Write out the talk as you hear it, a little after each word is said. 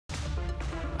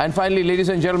And finally, ladies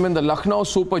and gentlemen, the Lucknow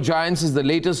Super Giants is the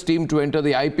latest team to enter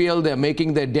the IPL. They're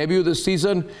making their debut this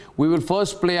season. We will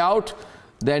first play out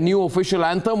their new official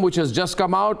anthem, which has just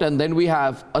come out, and then we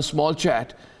have a small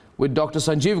chat with Dr.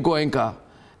 Sanjiv Goenka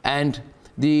and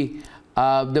the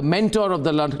mentor of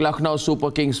the Lucknow Super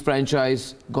Kings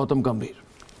franchise, Gautam Gambhir.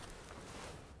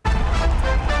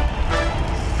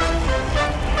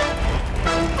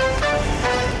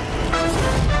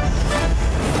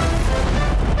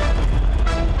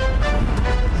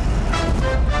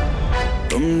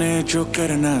 तुमने जो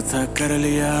करना था कर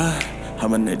लिया,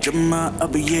 हमने जम्मा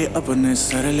अब ये अपने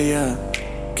सर लिया।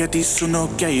 कहती सुनो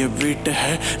क्या ये बीट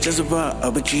है, जज्बा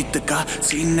अब जीत का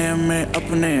सीने में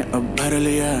अपने अब भर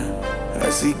लिया।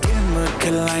 ऐसी गेम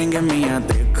खिलाएंगे मियाँ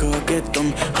देखोगे तुम,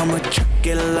 हम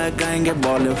छक्के लगाएंगे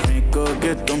बॉल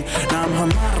फेंकोगे तुम। नाम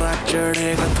हमारा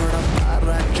चढ़ेगा, थोड़ा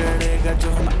पारा चढ़ेगा, जो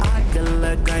हम आग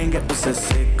लगाएंगे उसे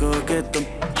सेकोगे तुम।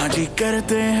 हाँ जी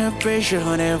करते हैं पेश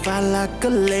होने वाला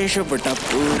कलेश, बेटा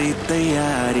पूरी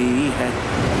तैयारी है।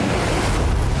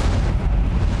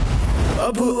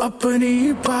 अब अपनी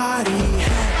पारी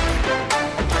है,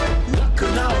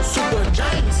 लखनऊ सुपर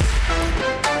जायंट्स।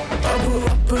 अब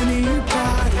अपनी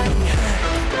पारी है,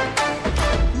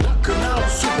 Lucknow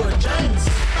super giants.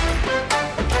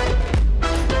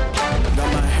 Got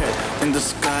my head in the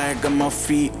sky, got my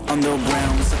feet on the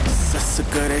ground. Success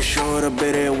करे शोर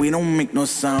बेरे, we don't make no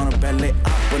sound. पहले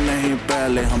आप नहीं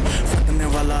पहले हम, फटने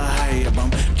वाला है अब हम।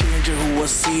 Change हुआ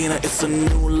scene, it's a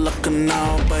new look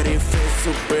now. बड़ी face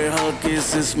पे हल्की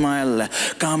सी smile है,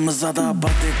 काम ज़्यादा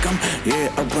बातें कम, ये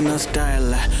अपना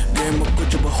style है। गेम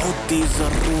कुछ बहुत ही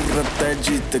ज़रूरत है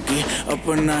जीत की,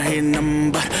 अपना ही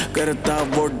नंबर करता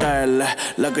वो डायल है।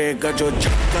 लगेगा जो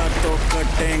छक्का तो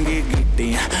कटेंगी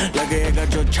गीटियाँ, लगेगा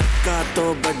जो छक्का तो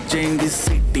बजेंगी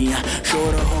सीटियाँ।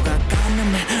 शोर होगा कान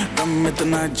में, दम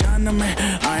इतना जान में,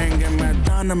 आएंगे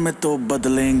मैदान में तो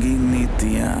बदलेंगी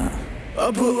नीतियाँ।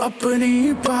 अब अपनी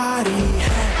पारी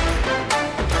है,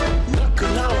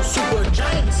 लखनऊ सुपर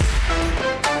जायंट्स।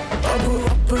 अब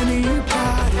अपनी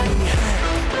पारी है,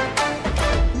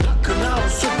 लखनऊ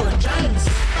सुपर जायंट्स।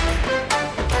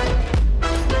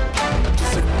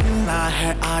 जिसे मिलना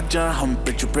है आजा हम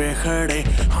पिच पे खड़े,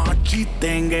 हाँ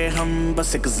जीतेंगे हम बस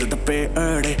एक जिद पे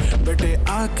अड़े। बेटे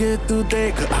आके तू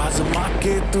देख, आजमा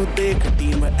के तू देख,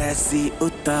 टीम ऐसी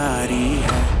उतारी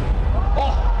है।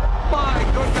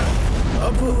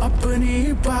 अब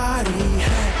अपनी पारी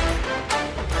है,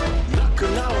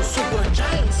 लखनऊ सुपर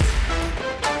जायंट्स।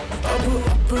 अब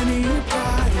अपनी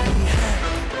पारी है,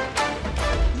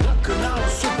 Lucknow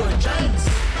super giants.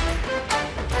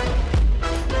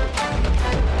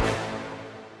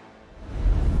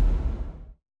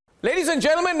 Ladies and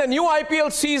gentlemen, the new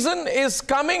IPL season is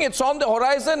coming. It's on the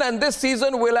horizon, and this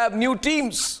season we'll have new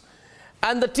teams.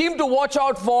 And the team to watch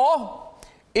out for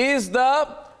is the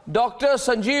Dr.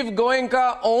 Sanjiv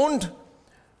Goenka owned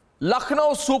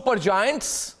Lucknow Super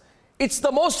Giants. It's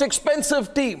the most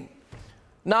expensive team.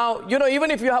 Now, you know,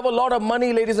 even if you have a lot of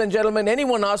money, ladies and gentlemen,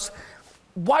 anyone asks,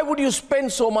 why would you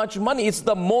spend so much money? It's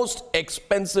the most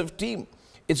expensive team.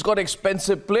 It's got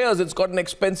expensive players. It's got an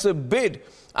expensive bid.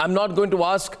 I'm not going to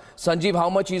ask Sanjiv how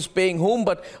much he's paying whom,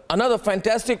 but another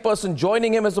fantastic person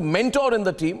joining him as a mentor in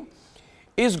the team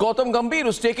is Gautam Gambhir,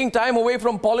 who's taking time away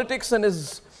from politics and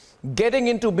is getting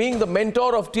into being the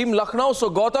mentor of Team Lucknow. So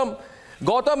Gautam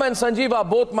and Sanjiv are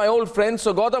both my old friends.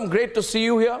 So Gautam, great to see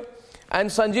you here.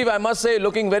 And Sanjiv, I must say,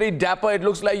 looking very dapper. It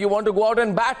looks like you want to go out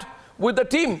and bat with the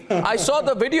team. I saw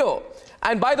the video.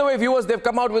 And by the way, viewers, they've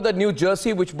come out with a new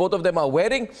jersey, which both of them are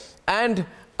wearing. And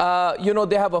you know,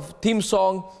 they have a theme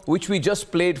song, which we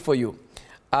just played for you,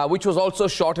 which was also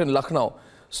shot in Lucknow.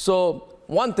 So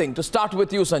one thing, to start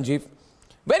with you, Sanjiv,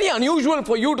 very unusual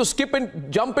for you to skip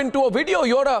and jump into a video.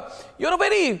 You're a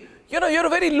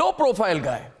very low profile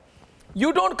guy.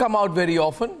 You don't come out very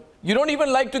often. You don't even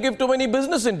like to give too many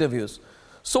business interviews.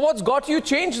 So what's got you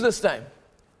changed this time?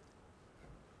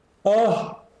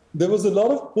 There was a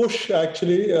lot of push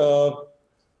actually,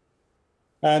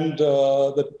 and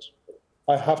that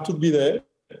I have to be there.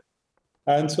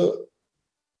 And so,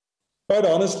 quite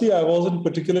honestly, I wasn't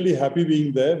particularly happy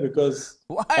being there because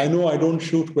Why? I know I don't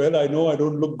shoot well. I know I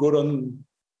don't look good on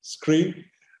screen.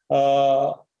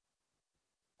 But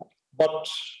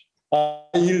I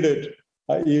yielded.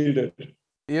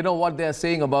 You know what they're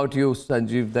saying about you,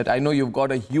 Sanjiv, that I know you've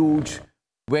got a huge,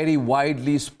 very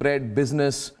widely spread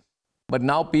business, but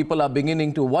now people are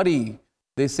beginning to worry.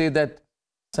 They say that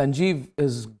Sanjiv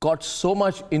has got so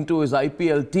much into his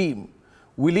IPL team.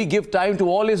 Will he give time to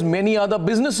all his many other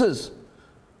businesses?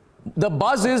 The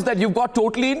buzz is that you've got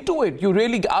totally into it. You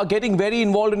really are getting very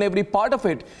involved in every part of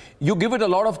it. You give it a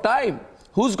lot of time.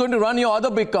 Who's going to run your other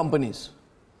big companies?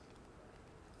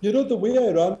 You know, the way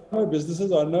I run my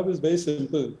businesses, Arnab, is very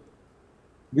simple.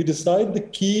 We decide the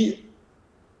key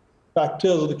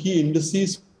factors or the key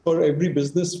indices for every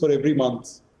business for every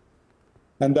month.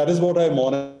 And that is what I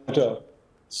monitor.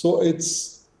 So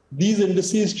these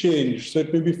indices change. So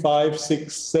it may be 5,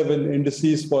 6, 7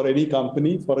 indices for any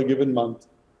company for a given month.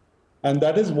 And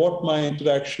that is what my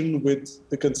interaction with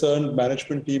the concerned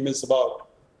management team is about.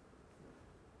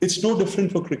 It's no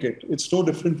different for cricket. It's no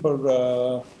different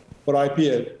for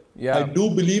IPL. Yeah. I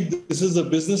do believe this is a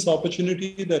business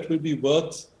opportunity that will be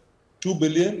worth 2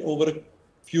 billion over a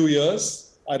few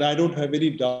years. And I don't have any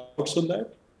doubts on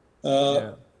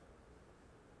that.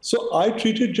 So I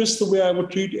treat it just the way I would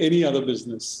treat any other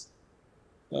business.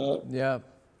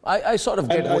 I sort of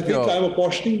get what I think I'm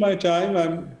apportioning my time.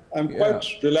 I'm quite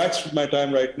relaxed with my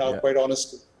time right now, quite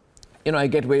honestly. You know, I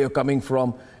get where you're coming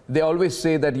from. They always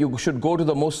say that you should go to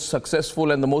the most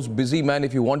successful and the most busy man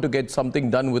if you want to get something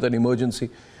done with an emergency.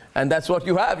 And that's what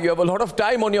you have. You have a lot of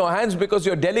time on your hands because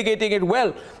you're delegating it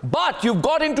well. But you've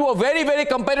got into a very, very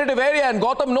competitive area, and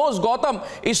Gautam knows, Gautam,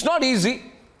 it's not easy.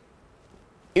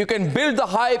 You can build the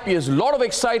hype. There's a lot of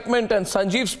excitement, and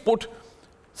Sanjiv's put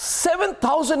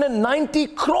 7,090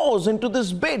 crores into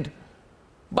this bid.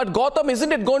 But Gautam,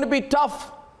 isn't it going to be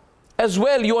tough as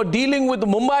well? You are dealing with the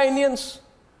Mumbai Indians.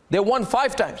 They won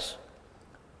 5 times.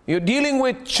 You're dealing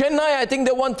with Chennai. I think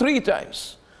they won 3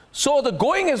 times. So the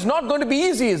going is not going to be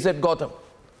easy, is it, Gautam?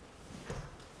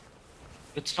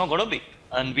 It's not going to be.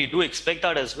 And we do expect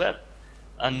that as well.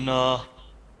 And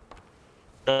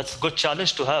that's a good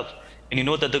challenge to have. And you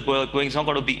know that the going is not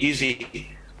going to be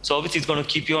easy. So obviously it's going to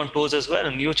keep you on toes as well.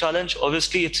 A new challenge,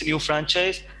 obviously it's a new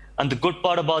franchise. And the good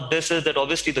part about this is that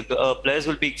obviously the players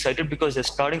will be excited because they're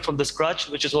starting from the scratch,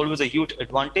 which is always a huge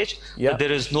advantage. That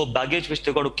there is no baggage which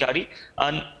they're going to carry.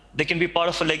 And they can be part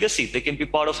of a legacy. They can be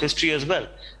part of history as well.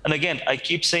 And again, I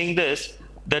keep saying this,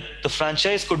 that the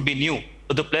franchise could be new,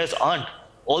 but the players aren't.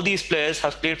 All these players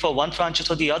have played for one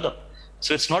franchise or the other.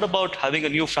 So it's not about having a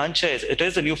new franchise. It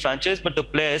is a new franchise, but the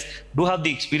players do have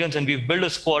the experience, and we've built a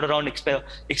squad around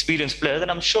experienced players.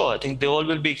 And I'm sure, I think they all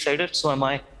will be excited. So am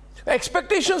I.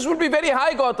 Expectations will be very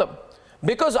high, Gautam,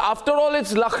 because after all,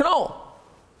 it's Lucknow.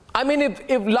 I mean,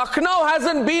 if Lucknow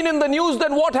hasn't been in the news,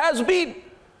 then what has been?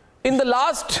 In the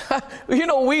last, you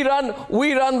know, we run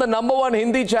the #1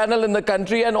 Hindi channel in the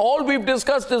country, and all we've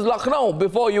discussed is Lucknow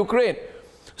before Ukraine.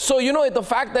 So, you know, the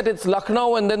fact that it's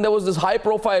Lucknow, and then there was this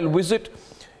high-profile visit,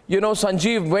 you know,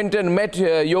 Sanjiv went and met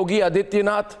Yogi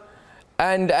Adityanath,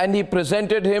 and he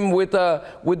presented him with the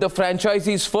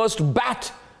franchisee's first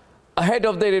bat ahead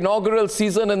of their inaugural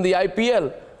season in the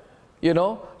IPL. You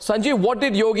know, Sanjiv, what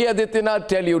did Yogi Adityanath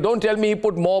tell you? Don't tell me he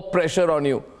put more pressure on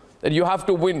you, that you have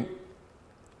to win.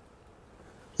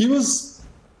 He was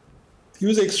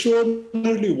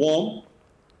extraordinarily warm.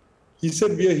 He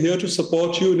said, we are here to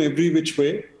support you in every which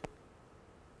way.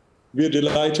 We are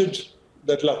delighted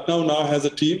that Lucknow now has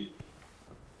a team.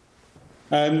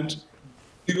 And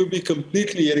we will be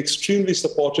completely and extremely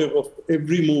supportive of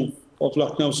every move of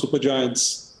Lucknow Super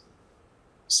Giants.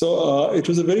 So it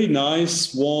was a very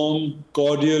nice, warm,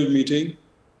 cordial meeting.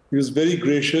 He was very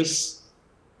gracious.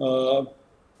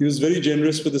 He was very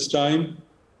generous with his time.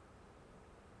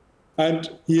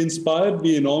 And he inspired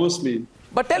me enormously.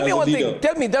 But tell me one thing.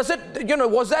 Tell me, does it, you know,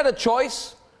 was that a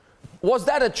choice? Was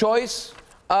that a choice?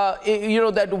 You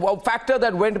know, that factor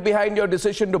that went behind your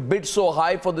decision to bid so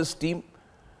high for this team?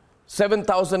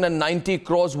 7,090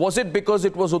 crores. Was it because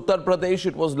it was Uttar Pradesh,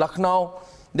 it was Lucknow,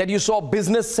 that you saw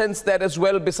business sense there as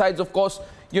well, besides, of course,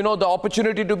 you know, the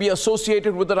opportunity to be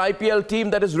associated with an IPL team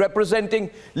that is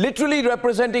literally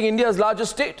representing India's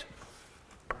largest state?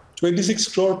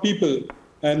 26 crore people.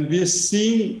 And we are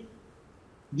seeing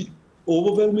the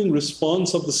overwhelming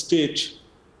response of the state.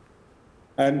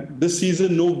 And this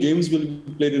season, no games will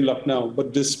be played in Lucknow.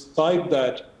 But despite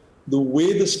that, the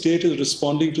way the state is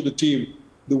responding to the team,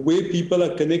 the way people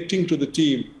are connecting to the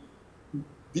team,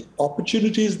 the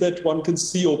opportunities that one can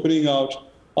see opening out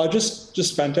are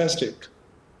just fantastic.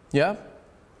 Yeah.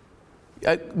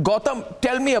 Gautam,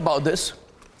 tell me about this.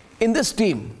 In this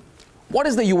team, what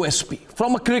is the USP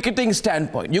from a cricketing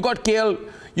standpoint? You got KL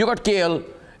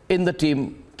in the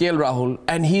team, KL Rahul,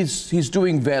 and he's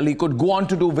doing well. He could go on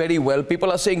to do very well.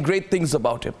 People are saying great things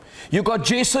about him. You got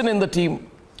Jason in the team.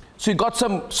 So you got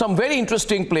some very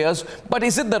interesting players, but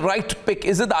is it the right pick?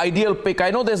 Is it the ideal pick? I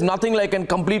know there's nothing like a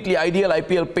completely ideal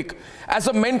IPL pick. As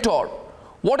a mentor,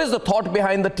 what is the thought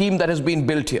behind the team that has been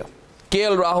built here?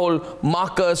 KL Rahul,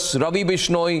 Marcus, Ravi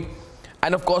Bishnoi,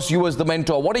 and of course you as the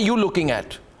mentor. What are you looking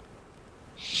at?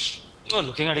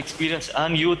 Looking at experience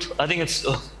and youth, I think it's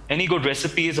any good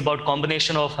recipe is about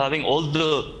combination of having all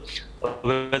the,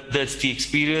 whether it's the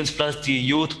experience plus the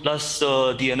youth plus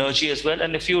the energy as well.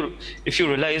 And if you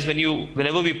realize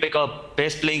whenever we pick up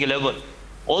best playing 11,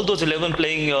 all those 11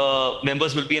 playing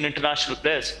members will be an international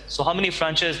players. So how many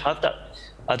franchises have that?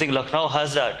 I think Lucknow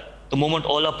has that. The moment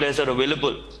all our players are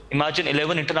available, imagine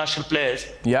 11 international players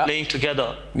playing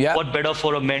together. What better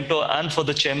for a mentor and for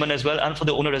the chairman as well and for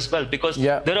the owner as well? Because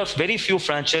there are very few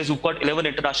franchises who've got 11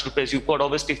 international players. You've got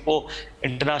obviously 4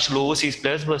 international overseas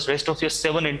players, but the rest of your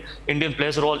 7 Indian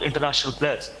players are all international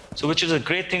players. So which is a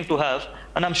great thing to have.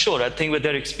 And I'm sure, I think with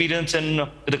their experience and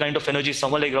with the kind of energy,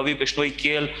 someone like Ravi Bishnoi,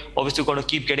 KL, obviously got to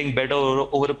keep getting better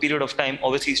over a period of time.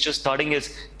 Obviously, he's just starting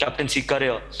his captaincy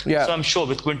career. So I'm sure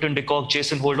with Quinton de Kock,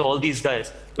 Jason Holder, all these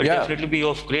guys will definitely be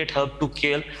of great help to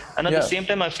KL. And at the same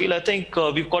time, I think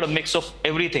we've got a mix of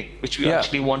everything, which we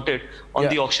actually wanted on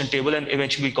the auction table, and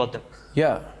eventually we got them.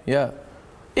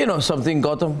 You know something,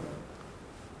 Gautam?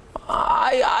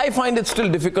 I find it still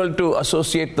difficult to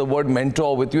associate the word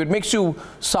mentor with you. It makes you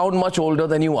sound much older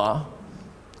than you are.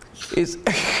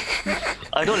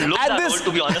 I don't look that old,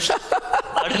 to be honest.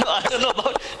 I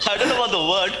don't know about the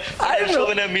word. I'm sure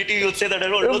when I'm meeting, you'll say that I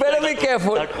don't look better be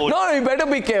careful. No, you better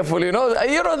be careful. You know,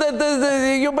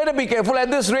 you better be careful. At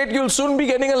this rate, you'll soon be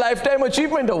getting a Lifetime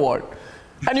Achievement Award.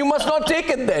 And you must not take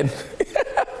it then.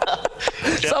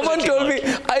 Someone told me,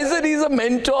 I said he's a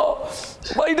mentor,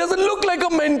 but he doesn't look like a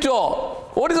mentor.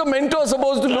 What is a mentor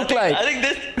supposed to look like? I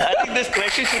think this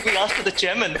question should be asked to the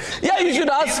chairman. Yeah, you should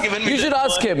ask. You should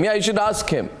ask him. Yeah, you should ask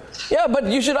him. Yeah, but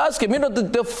you should ask him. You know,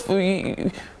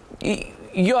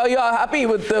 you're happy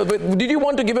with did you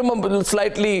want to give him a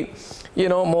slightly, you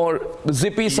know, more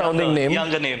zippy sounding name?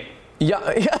 Younger name.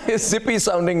 Yeah, zippy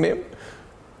sounding name.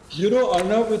 You know,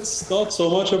 Arnav, it's not so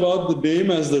much about the name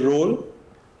as the role.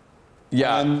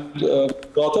 And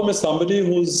Gautam is somebody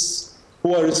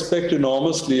who I respect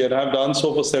enormously and have done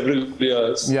so for several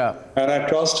years. And I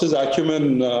trust his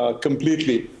acumen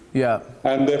completely.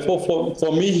 And therefore,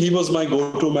 for me, he was my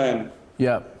go-to man.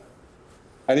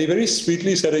 And he very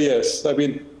sweetly said a yes. I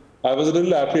mean, I was a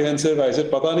little apprehensive. I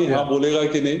said, "Pata nahi, haan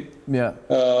bolega ki nahi."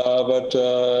 But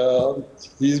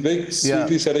he's very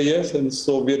sweetly said a yes, and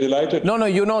so we're delighted. No,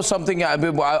 you know something.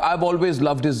 I've always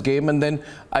loved his game, and then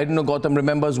I don't know. Gautam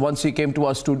remembers once he came to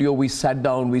our studio. We sat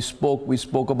down. We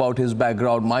spoke about his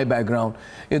background, my background.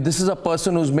 This is a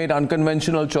person who's made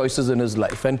unconventional choices in his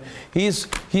life, and he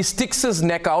sticks his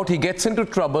neck out. He gets into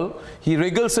trouble. He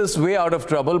wriggles his way out of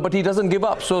trouble, but he doesn't give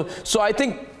up. So I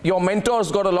think your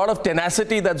mentor's got a lot of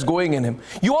tenacity that's going in him.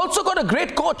 You also got a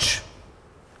great coach.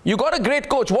 You got a great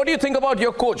coach. What do you think about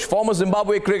your coach, former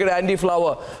Zimbabwe cricketer Andy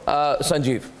Flower,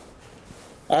 Sanjiv?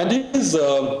 Andy is,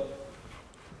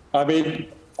 I mean,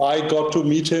 I got to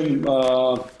meet him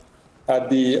at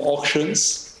the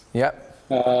auctions.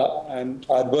 And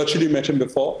I'd virtually met him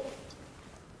before.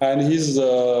 And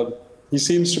he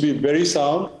seems to be very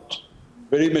sound,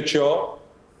 very mature,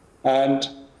 and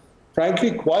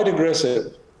frankly, quite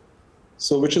aggressive.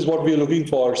 So, which is what we're looking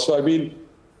for. So, I mean,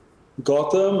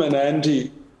 Gautam and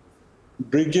Andy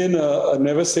bring in a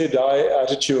never say die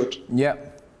attitude.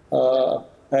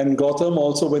 And Gautam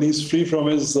also, when he's free from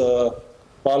his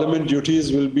parliament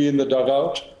duties, will be in the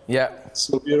dugout.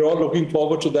 So we're all looking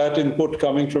forward to that input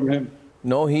coming from him.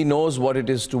 No, he knows what it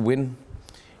is to win.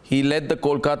 He led the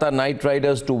Kolkata Knight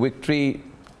Riders to victory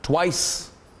twice.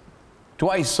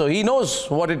 So he knows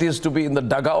what it is to be in the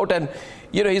dugout, and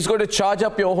you know he's going to charge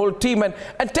up your whole team. And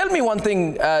tell me one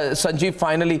thing, Sanjiv,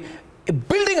 finally,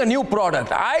 building a new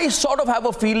product. I sort of have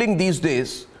a feeling these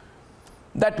days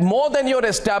that more than your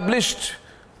established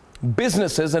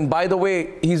businesses, and by the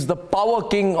way, he's the power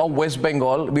king of West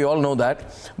Bengal, we all know that.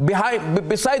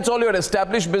 Besides all your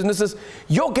established businesses,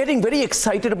 you're getting very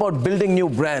excited about building new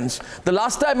brands. The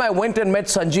last time I went and met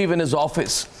Sanjiv in his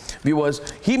office,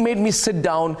 he made me sit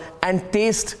down and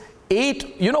taste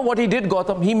 8, you know what he did,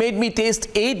 Gautam? He made me taste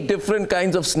 8 different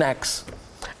kinds of snacks.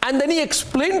 And then he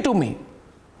explained to me,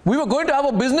 we were going to have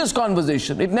a business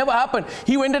conversation. It never happened.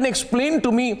 He went and explained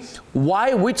to me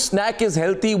which snack is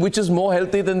healthy, which is more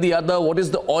healthy than the other, what is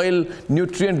the oil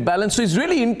nutrient balance. So he's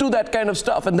really into that kind of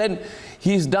stuff. And then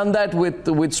he's done that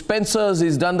with Spencer's,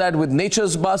 he's done that with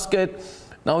Nature's Basket.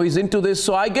 Now he's into this.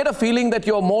 So I get a feeling that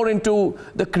you're more into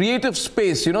the creative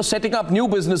space, you know, setting up new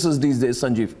businesses these days,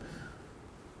 Sanjiv.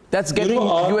 That's getting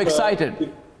you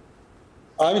excited.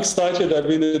 I'm excited. I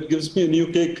mean, it gives me a new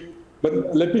kick.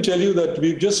 But let me tell you that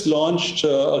we've just launched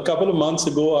a couple of months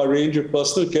ago our range of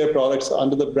personal care products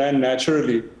under the brand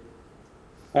Naturally.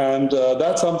 And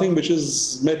that's something which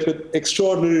is met with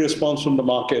extraordinary response from the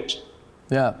market.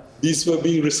 These were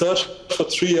being researched for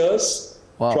 3 years.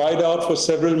 Wow. tried out for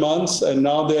several months, and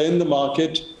now they're in the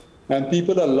market, and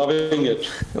people are loving it.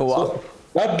 Wow. So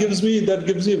that gives me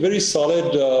a very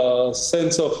solid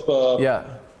sense of. Yeah,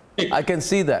 I can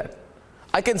see that.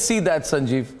 I can see that,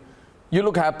 Sanjiv. You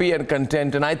look happy and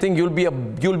content, and I think you'll be a.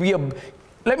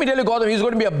 Let me tell you, Gautam, he's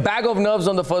going to be a bag of nerves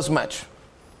on the first match.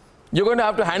 You're going to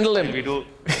have to handle him. We do.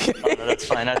 No, that's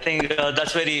fine. I think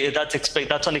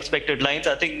that's unexpected lines.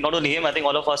 I think not only him, I think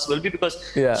all of us will be, because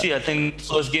see, I think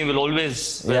first game will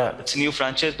always it's a new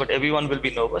franchise, but everyone will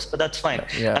be nervous. But that's fine.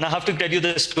 Yeah. And I have to tell you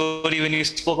the story. When you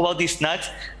spoke about these snacks,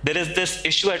 there is this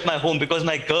issue at my home because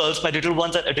my little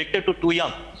ones are addicted to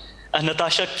Tuyam. And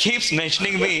Natasha keeps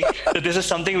mentioning me that this is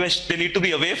something which they need to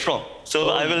be away from. So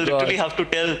I will literally have to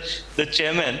tell the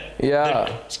chairman,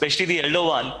 that especially the elder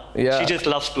one, she just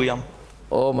loves Tuyam.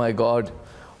 Oh my God.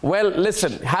 Well,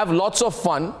 listen, have lots of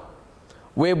fun.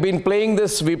 We've been playing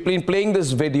this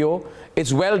video.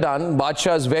 It's well done.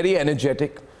 Badshah is very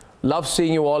energetic. Love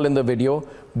seeing you all in the video.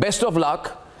 Best of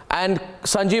luck. And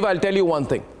Sanjiv, I'll tell you one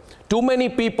thing. Too many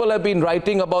people have been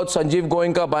writing about Sanjiv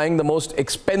Goenka buying the most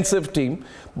expensive team.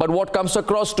 But what comes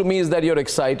across to me is that you're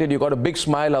excited. You've got a big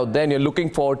smile out there and you're looking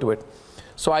forward to it.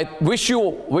 So I wish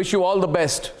you all the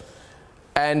best.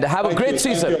 And have a great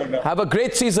season. Have a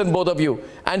great season, both of you,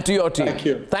 and to your team. Thank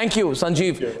you. Thank you,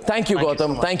 Sanjiv. Thank you,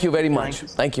 Gautam. Thank you very much.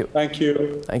 Thank you. Thank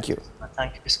you. Thank you.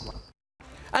 Thank you so much.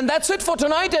 And that's it for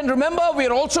tonight. And remember,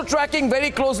 we're also tracking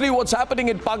very closely what's happening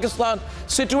in Pakistan.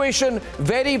 Situation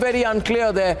very, very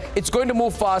unclear there. It's going to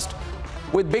move fast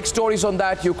with big stories on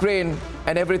that, Ukraine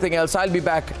and everything else. I'll be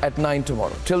back at 9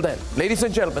 tomorrow. Till then, ladies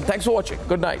and gentlemen, thanks for watching.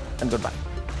 Good night and goodbye.